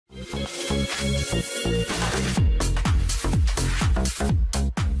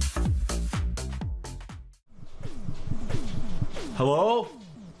Hello?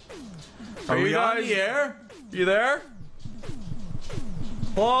 Are we on the air? You there?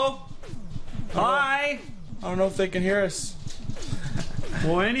 Hello? Hi? I don't know if they can hear us.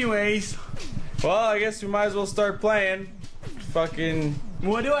 Well, anyways. Well, I guess we might as well start playing. Fucking...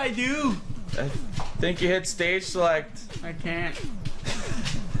 What do I do? I think you hit stage select. I can't.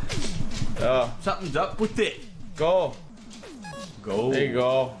 Oh. Something's up with it. Go. Go. There you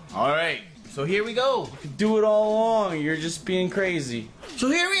go. Alright. So here we go. You could do it all along. You're just being crazy. So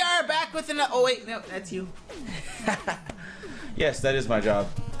here we are back with another... Oh wait, no, that's you. Yes, that is my job.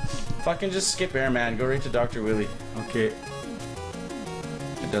 Fucking just skip Airman. Go right to Dr. Willy. Okay.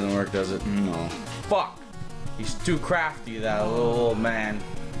 It doesn't work, does it? No. Fuck. He's too crafty, that little old man.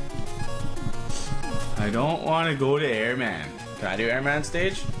 I don't want to go to Airman. Can I do Airman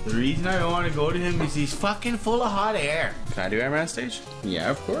stage? The reason I don't want to go to him is he's fucking full of hot air. Can I do Airman stage?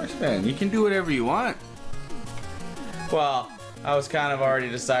 Yeah, of course, man. You can do whatever you want. Well, I was kind of already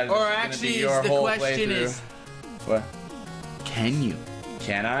decided. Or actually, the question is, what? Can you?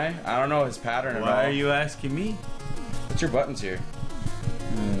 Can I? I don't know his pattern at all. Why are you asking me? What's your buttons here?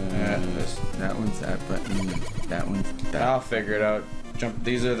 That one's that button. That one's that. I'll figure it out. Jump.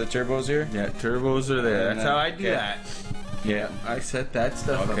 These are the turbos here. Yeah, turbos are there. That's how I do that. Yeah, I set that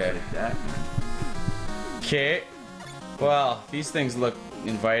stuff up like that. Okay. Well, these things look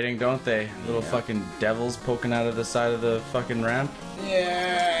inviting, don't they? Little fucking devils poking out of the side of the fucking ramp.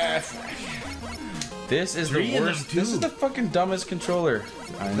 Yeah. This is the worst. This is the fucking dumbest controller.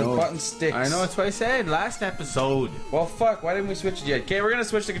 I know. The button sticks. I know. That's what I said last episode. Well, fuck. Why didn't we switch it yet? Okay, we're gonna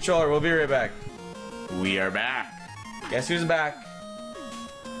switch the controller. We'll be right back. We are back. Guess who's back?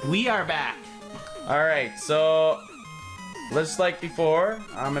 We are back. All right. So. Just like before,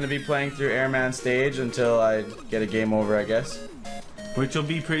 I'm going to be playing through Airman stage until I get a game over, I guess. Which will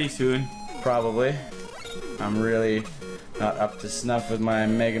be pretty soon. Probably. I'm really not up to snuff with my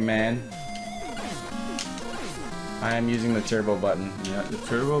Mega Man. I am using the turbo button. Yeah, the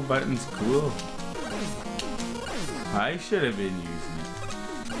turbo button's cool. I should have been using it.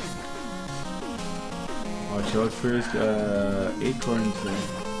 Watch out for his acorns there.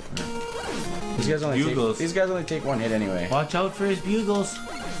 These guys only take one hit anyway. Watch out for his bugles.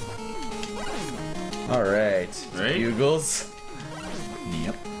 Alright. Right? Bugles.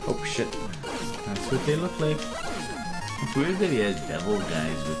 Yep. Oh shit. That's what they look like. It's weird that he has devil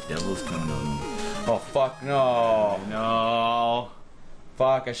guys with devils coming on them. Oh fuck no. No.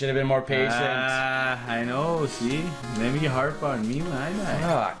 Fuck, I should have been more patient. I know, see? Maybe you harp on me when I die.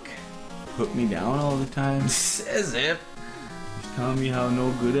 Fuck. Put me down all the time. As if. Telling me how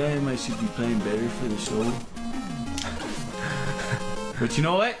no good I am, I should be playing better for the show. But you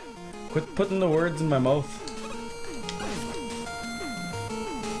know what? Quit putting the words in my mouth.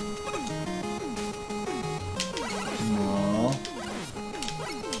 Aww.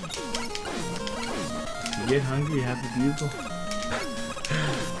 You get hungry, have a bugle.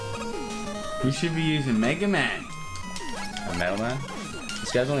 We should be using Mega Man. A Metal Man?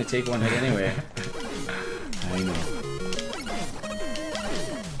 These guys only take one hit anyway. I know.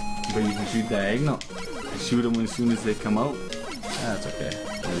 But you can shoot diagonal. Shoot them as soon as they come out. That's okay.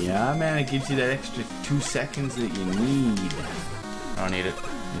 Yeah, man, it gives you that extra 2 seconds that you need. I don't need it.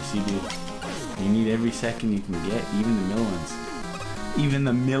 Yes, you do. You need every second you can get, even the middle ones. Even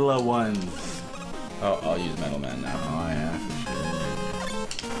the Milla ones. Oh, I'll use Metal Man now. Oh, yeah, for sure.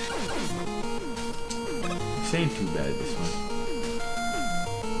 This ain't too bad, this one.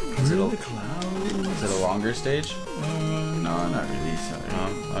 Is it the clouds? Is it a longer stage? No, not really. Sorry.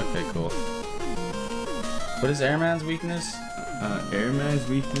 Oh, okay, cool. What is Airman's weakness? Airman's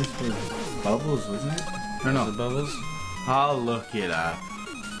weakness was bubbles, wasn't it? Or no? Bubbles? I'll look it up.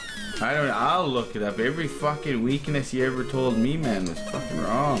 I don't know. I'll look it up. Every fucking weakness you ever told me, man, was fucking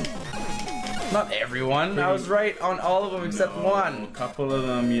wrong. Not everyone. I was right on all of them except one. A couple of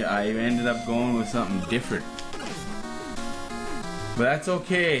them, yeah, I ended up going with something different. But that's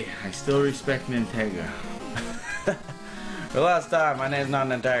okay. I still respect NINTEGA. For the last time, my name's not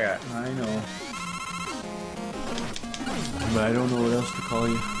NINTEGA. I know. But I don't know what else to call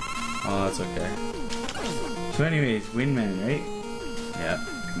you. Oh, that's okay. So anyways, Windman, right? Yeah.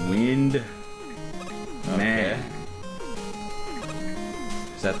 Wind. Okay. Man.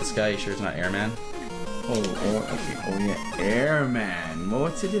 Is that this guy? You sure it's not Airman? Oh, okay. Oh yeah, Airman. Well,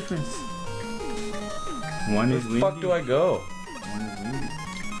 what's the difference? One is windy. Where the fuck do I go? One is windy.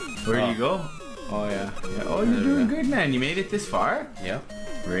 Where do you go? Oh yeah. Yeah. Oh, you're doing good, man. You made it this far? Yeah.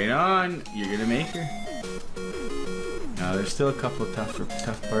 Right on. You're gonna make her. Now there's still a couple tough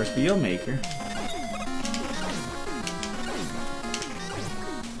parts, but you'll make her.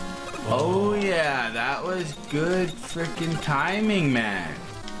 Oh yeah, that was good freaking timing, man.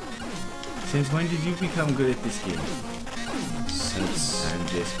 Since when did you become good at this game? Since I'm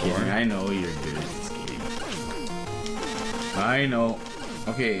just kidding. I know you're good at this game. I know.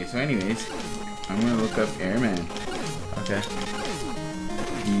 Okay, so anyways, I'm gonna look up Airman. Okay.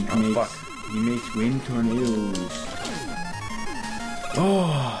 He makes wind tornadoes.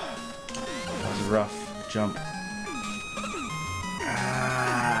 Oh, that was a rough jump.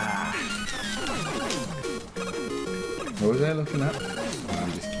 Ah. What was I looking up? Oh,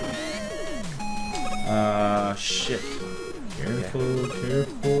 I'm just kidding. Shit. Careful,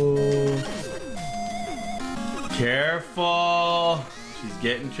 careful. Careful! She's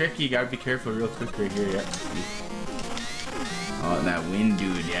getting tricky. You gotta be careful real quick right here. Yeah. Oh, and that wind,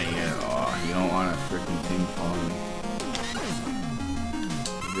 dude. Yeah, you don't want a freaking thing falling.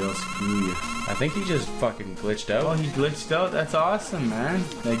 They'll screw you. I think he just fucking glitched out. Oh, he glitched out? That's awesome, man.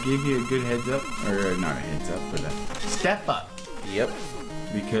 That gave you a good heads up. Or not a heads up, but a step up. Yep.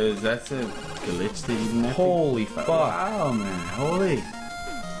 Because that's a glitch that you didn't have. Holy fuck. Wow, man. Holy.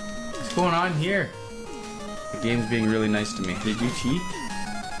 What's going on here? The game's being really nice to me. Did you cheat?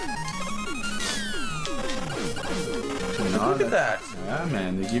 No, look at that. Yeah,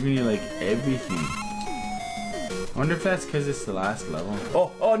 man. They're giving you like everything. I wonder if that's because it's the last level.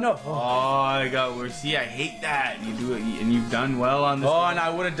 Oh no. Oh, I got worse. See, I hate that. You do it, and you've done well on this. Oh, and I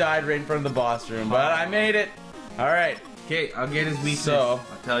would have died right in front of the boss room, but I made it. All right. Okay, I'll get his weakness. So,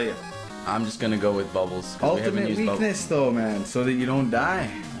 I'll tell you. I'm just gonna go with bubbles. Ultimate weakness, though, man, so that you don't die.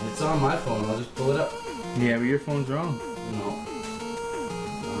 It's on my phone. I'll just pull it up. Yeah, but your phone's wrong. No.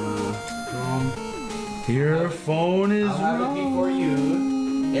 Wrong. Your phone is I'll have wrong. it before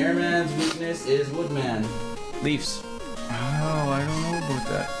you. Airman's weakness is Woodman. Leafs. Oh, I don't know about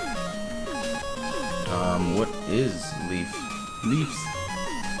that. What is leaf? Leafs.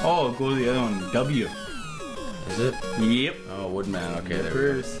 Oh, go to the other one. W. Is it? Yep. Oh, Woodman. Okay, there we go.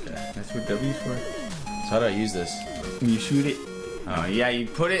 Okay. That's what W's for. So how do I use this? You shoot it. Oh yeah, you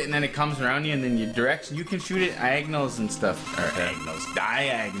put it and then it comes around you and then you direction. You can shoot it diagonals and stuff. Or diagonals.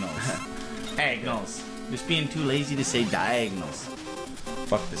 Diagonals. Just being too lazy to say diagonals.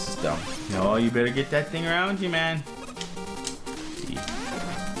 Fuck, this is dumb. No, you better get that thing around you, man.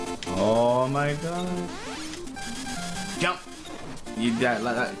 Oh my god. Jump. You died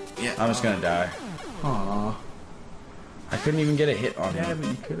like that. Yeah. I'm just gonna die. Aww. I couldn't even get a hit on Yeah, him. but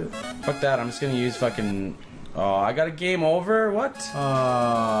you could have. Fuck that. I'm just gonna use fucking. Oh, I got a game over? What?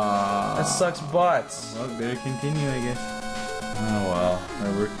 That sucks butts. Well, better continue, I guess. Oh well.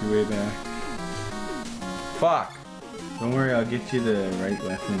 Or work your way back. Fuck. Don't worry, I'll get you the right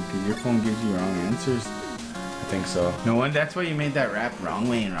weapon, because your phone gives you wrong answers. I think so. No one, that's why you made that rap wrong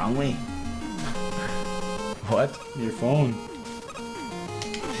way and wrong way. What? Your phone.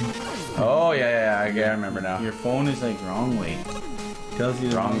 Oh, yeah, I remember now. Your phone is like wrong way. Tells you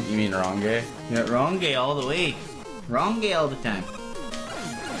the wrong. You mean wrong gay? Yeah, wrong gay all the way. Wrong gay all the time.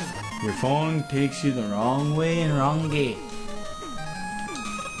 Your phone takes you the wrong way and wrong gay.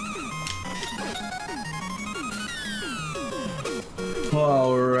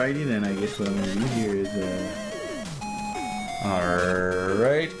 Well, alrighty then. I guess what I'm gonna do here is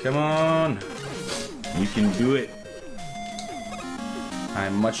Alright, come on. You can do it.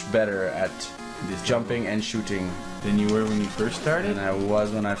 I'm much better at this jumping and shooting than you were when you first started? than I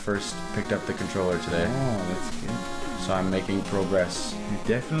was when I first picked up the controller today. Oh, that's good. So I'm making progress. It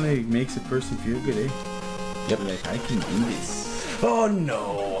definitely makes a person feel good, eh? Yep. Like, I can do this. Oh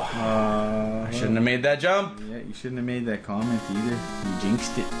no! I shouldn't have made that jump. Yeah, you shouldn't have made that comment either. You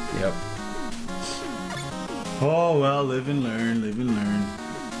jinxed it. Yep. Oh well, live and learn, live and learn.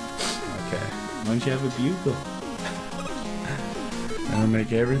 Okay. Why don't you have a bugle? That'll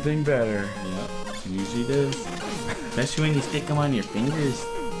make everything better. Yep, it usually does. Especially when you stick them on your fingers.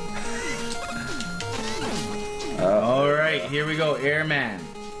 Alright, here we go, Airman.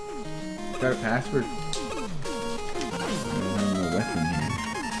 Got a password. I don't have no weapon here.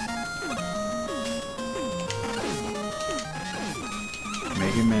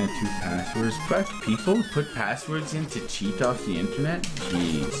 Mega Man 2 passwords. Fuck, people put passwords in to cheat off the internet?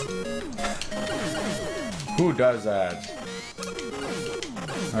 Jeez. Who does that?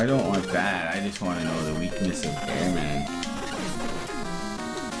 I don't want that. I just want to know the weakness of Airman.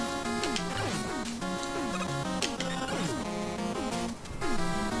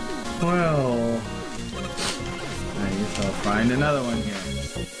 Well, I guess I'll find another one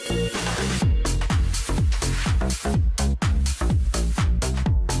here.